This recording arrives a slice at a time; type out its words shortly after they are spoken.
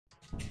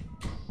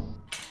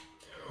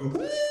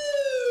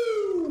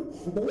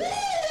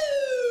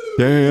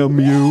Damn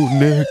you,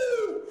 Nick.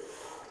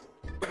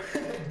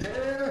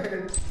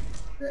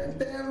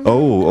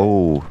 Oh,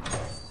 oh.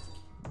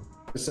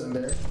 There's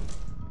something there.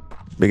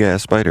 Big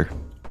ass spider.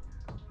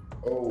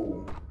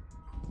 Oh.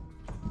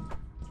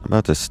 I'm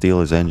about to steal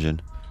his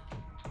engine.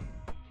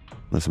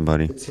 Listen,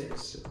 buddy. It's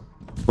his.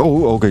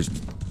 Oh, okay.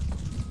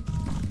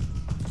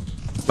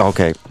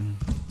 Okay.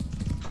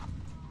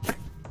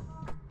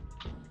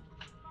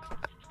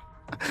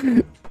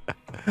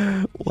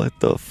 What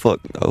the fuck?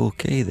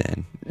 Okay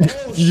then.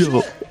 Oh,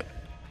 Yo.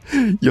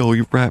 shit. Yo,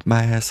 you wrapped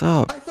my ass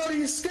up. I thought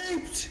he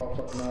escaped.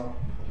 Oh, no.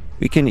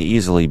 We can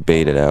easily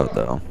bait it out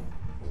though.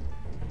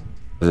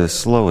 'Cause it's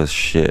slow as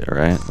shit,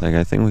 right? Like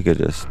I think we could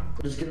just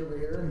Just get over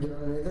here and get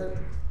underneath it.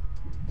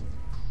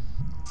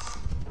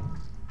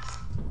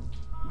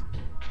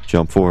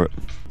 jump for it.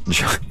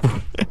 Jump.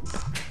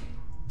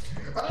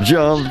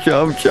 Jump,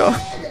 jump, jump.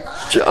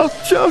 Jump,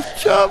 jump,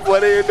 jump.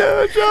 What are you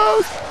doing?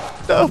 Jump.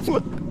 No.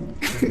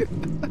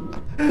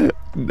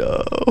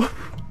 No.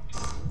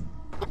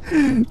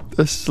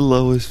 The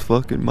slowest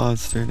fucking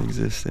monster in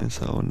existence.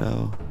 Oh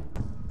no.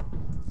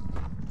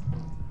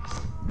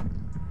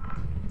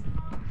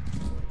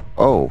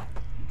 Oh.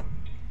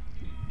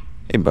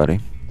 Hey, buddy.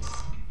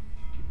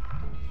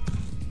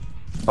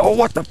 Oh,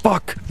 what the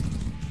fuck?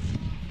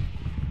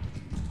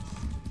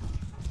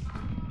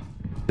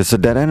 It's a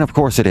dead end? Of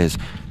course it is.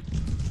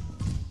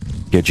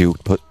 Get you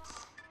put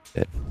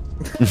it.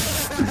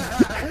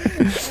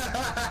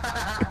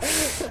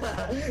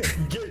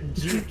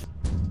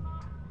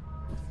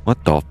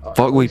 What the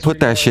fuck? We put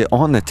that shit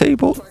on the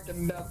table?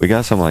 We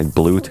got some like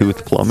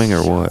Bluetooth plumbing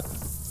or what?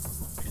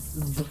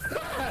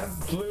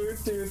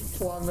 Bluetooth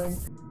plumbing.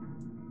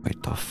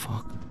 Wait the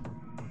fuck?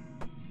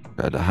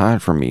 Tried to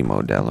hide from me,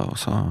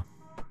 Modelos, huh?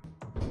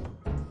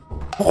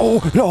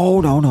 Oh,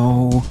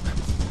 no.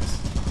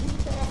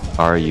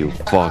 Are you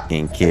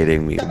fucking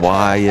kidding me?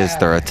 Why is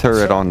there a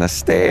turret on the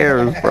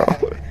stairs, bro?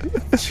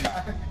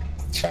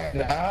 Trying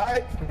to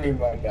hide from me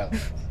right now.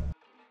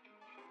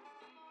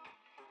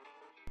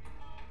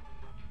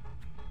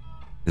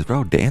 Is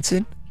bro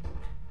dancing?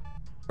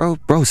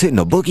 Bro's hitting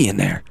a boogie in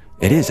there.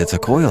 It is, it's a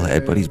coil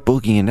head, but he's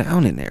boogieing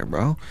down in there,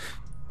 bro.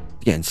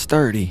 He's getting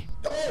sturdy.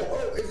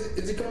 Oh,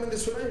 is it coming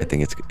this way? I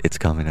think it's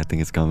coming. I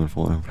think it's coming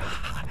for him.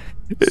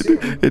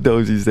 It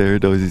knows he's there.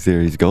 It knows he's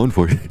there. He's going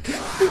for it.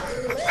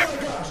 Oh my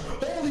gosh!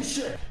 Holy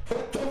shit!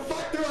 What the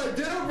fuck do I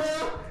do,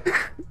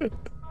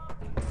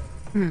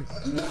 bro?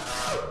 No!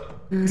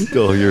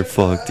 Oh, you're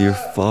fucked. You're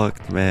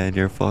fucked, man.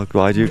 You're fucked.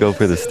 Why'd you go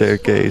for the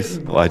staircase?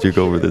 Why'd you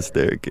go for the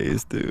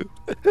staircase, dude?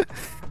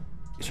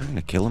 He's trying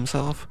to kill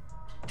himself?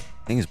 I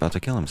think he's about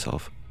to kill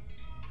himself.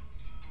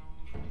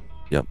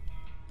 Yep.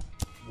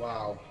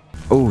 Wow.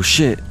 Oh,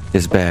 shit.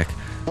 It's back.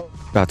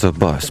 About to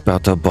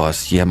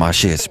bust. Yeah, my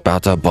shit's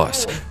about to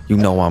bust. You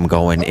know I'm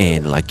going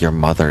in like your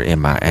mother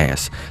in my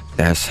ass.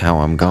 That's how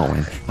I'm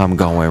going. I'm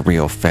going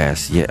real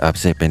fast. Yeah, I'm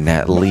sipping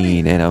that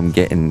lean and I'm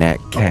getting that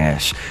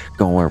cash.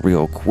 Going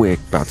real quick,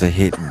 about to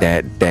hit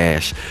that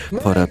dash.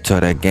 Put up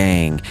to the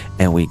gang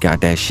and we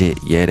got that shit.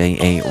 Yeah, they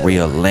ain't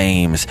real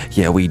lames.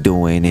 Yeah, we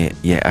doing it.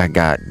 Yeah, I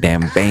got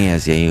them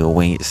bands. Yeah,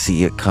 you ain't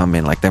see it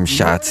coming like them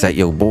shots at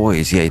your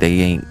boys. Yeah,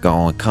 they ain't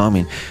going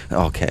coming.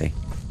 Okay.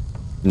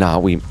 Nah,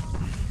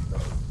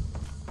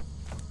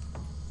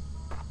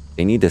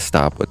 they need to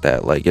stop with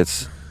that. Like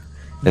it's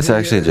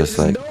actually just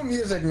like no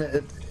music,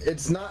 man.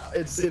 It's not.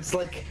 It's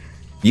like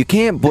you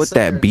can't put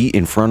that beat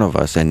in front of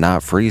us and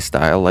not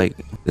freestyle. Like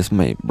this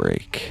might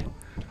break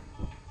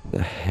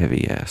the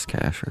heavy ass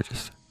cash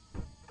register.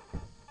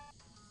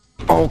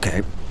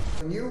 Okay.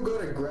 when you go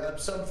to grab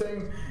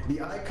something,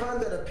 the icon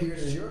that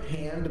appears is your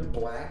hand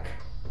black.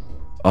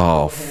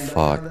 Oh Hand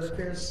fuck! icon that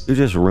appears. You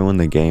just ruined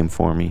the game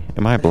for me.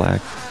 Am I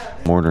black?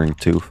 I'm ordering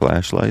 2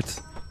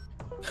 flashlights.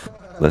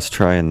 Let's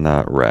try and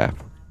not rap.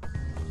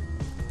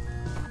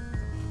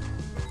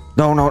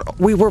 No,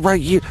 we were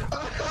right here.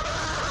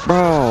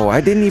 Bro,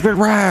 I didn't even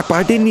rap.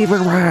 They're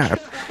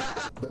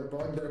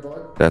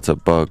bug. That's a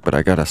bug, but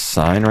I got a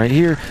sign right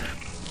here.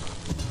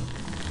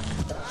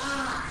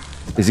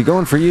 Is he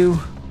going for you?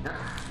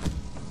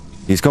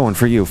 He's going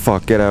for you.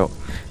 Fuck, get out.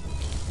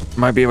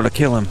 Might be able to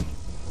kill him.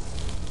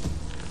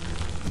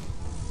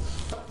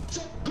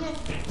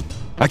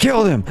 I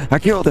killed him.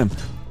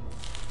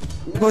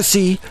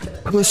 Pussy.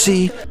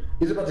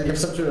 He's about to give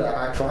some sort of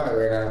high five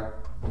right now.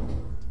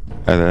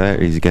 Either that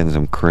or he's getting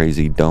some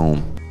crazy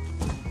dome.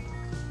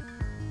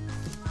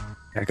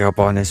 Back up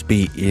on this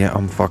beat. Yeah,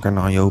 I'm fucking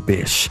on your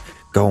bitch.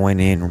 Going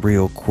in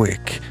real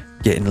quick.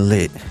 Getting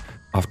lit.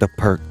 Off the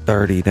perk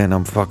 30, then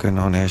I'm fucking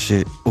on that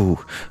shit. Ooh,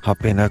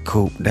 hop in a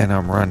coupe, then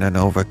I'm running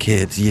over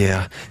kids.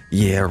 Yeah,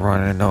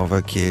 running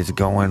over kids.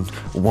 Going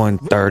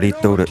 130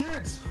 through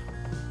the...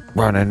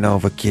 Running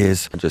over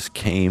kids. I just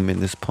came in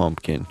this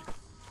pumpkin.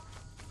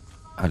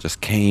 I just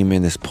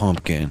jizzed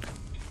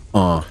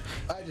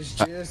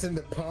in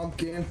the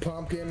pumpkin,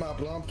 my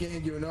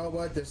blumpkin. You know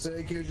what to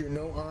say, kid? You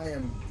know I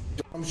am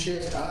dumb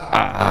shit.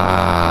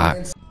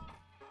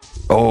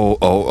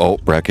 Oh,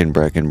 Brecken.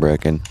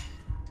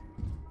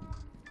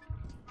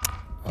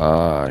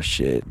 Ah,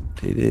 shit.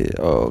 He did.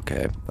 Oh,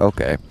 okay.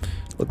 Okay.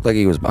 Looked like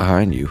he was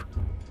behind you.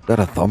 Is that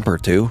a thumper,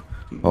 too?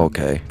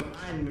 Okay.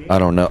 I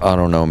don't know. I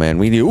don't know, man.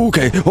 We need...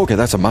 Okay. Okay,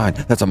 that's a mine.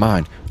 That's a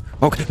mine.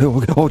 Okay.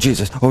 Okay. Oh,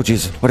 Jesus. Oh,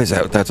 Jesus. What is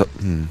that? That's a... I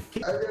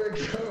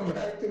gotta go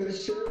back to the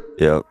ship.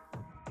 Yep.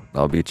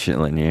 I'll be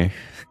chilling here.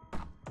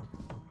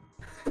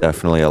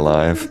 Definitely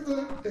alive.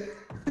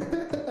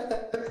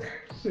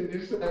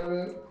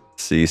 C7.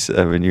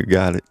 C7, you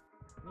got it.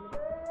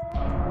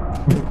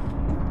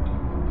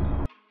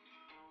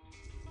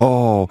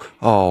 Oh,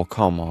 oh,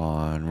 come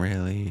on,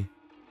 really?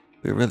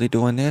 We're really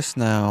doing this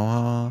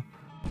now,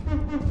 huh?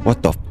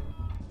 What the?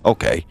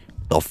 Okay,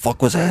 the fuck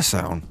was that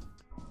sound?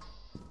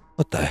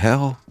 What the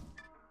hell?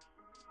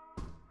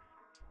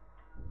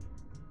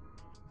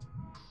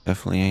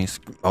 Definitely ain't.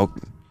 Oh,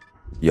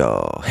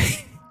 yo.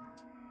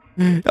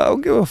 I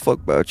don't give a fuck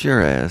about your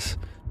ass.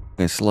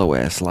 You slow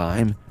ass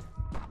slime.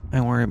 I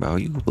ain't worry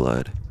about you,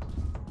 blood.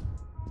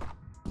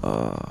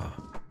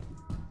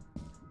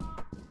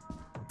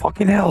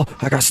 Fucking hell,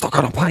 I got stuck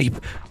on a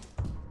pipe.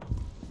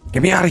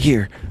 Get me out of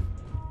here.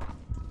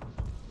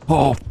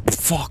 Oh,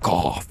 fuck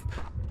off.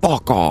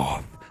 Fuck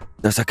off.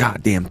 There's a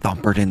goddamn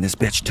thumper in this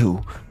bitch,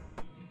 too.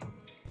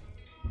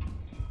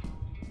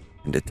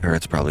 And the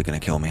turret's probably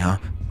gonna kill me, huh?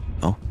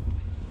 Oh,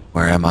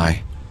 where am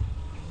I?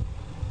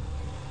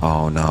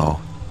 Oh, no.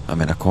 I'm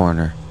in a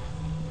corner.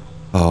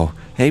 Oh,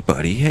 hey,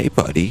 buddy. Hey,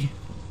 buddy.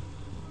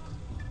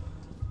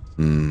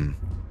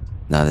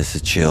 Nah, this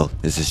is chill.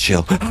 This is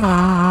chill.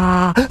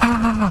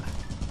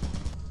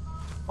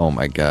 Oh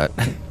my god.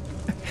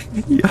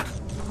 Yeah.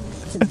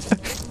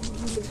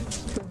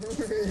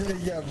 They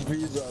got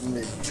bees on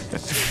me.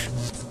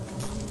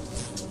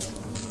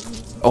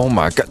 Oh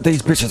my god,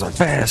 these bitches are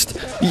fast.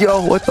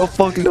 Yo, what the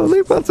fuck? No, they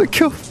about to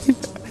kill me.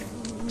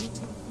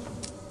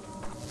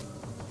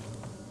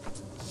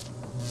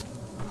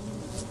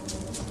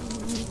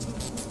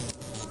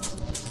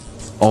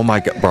 Oh my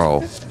god,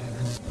 bro.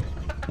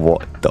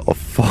 What the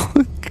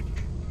fuck?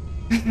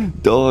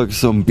 Dog,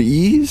 some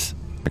bees?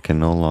 I can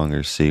no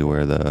longer see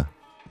where the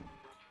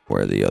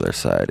other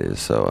side is,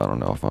 so I don't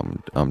know if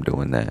I'm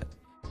doing that.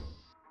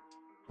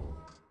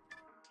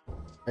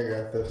 I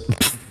got this.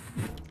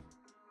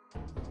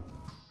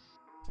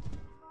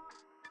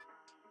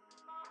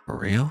 For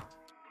real?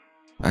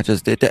 I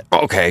just did that.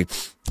 Okay.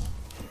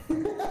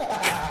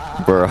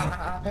 Bro.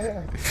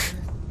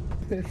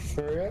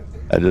 For real?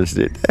 I just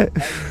did that.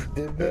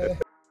 Did that?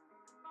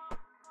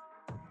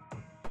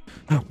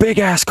 Big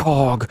ass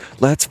cog.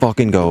 Let's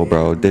fucking go,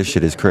 bro. This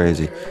shit is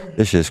crazy.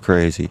 This shit is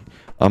crazy.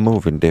 I'm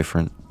moving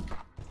different.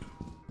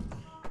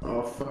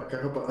 Oh fuck!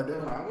 I want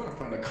to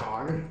find a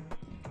cog.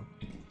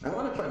 I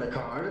want to find a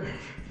cog.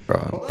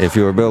 Bro, if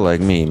you were built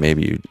like me,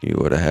 maybe you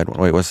would have had one.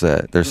 Wait, what's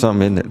that? There's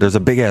something in there. There's a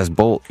big ass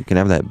bolt. You can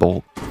have that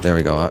bolt. There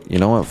we go. You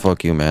know what?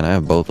 Fuck you, man. I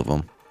have both of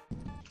them.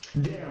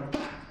 Damn.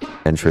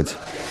 Entrance.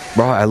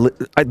 Bro,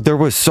 there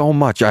was so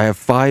much. I have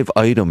 5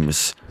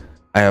 items.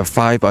 I have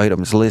 5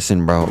 items.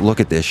 Listen, bro. Look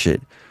at this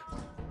shit.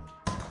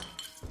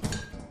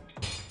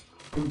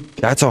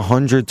 That's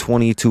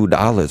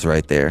 $122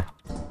 right there.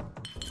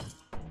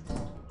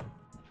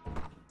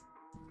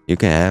 You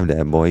can have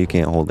that, boy. You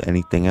can't hold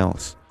anything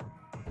else.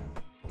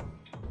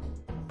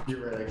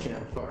 You're right. I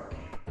can't fuck.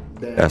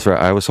 Damn. That's right.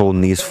 I was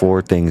holding these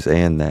 4 things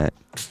and that.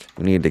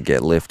 We need to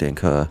get lifting,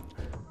 cuh.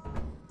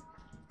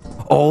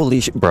 Holy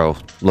shit, bro.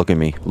 Look at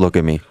me. Look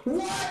at me.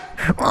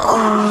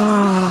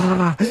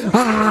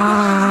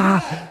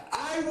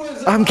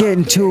 I'm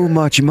getting too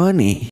much money.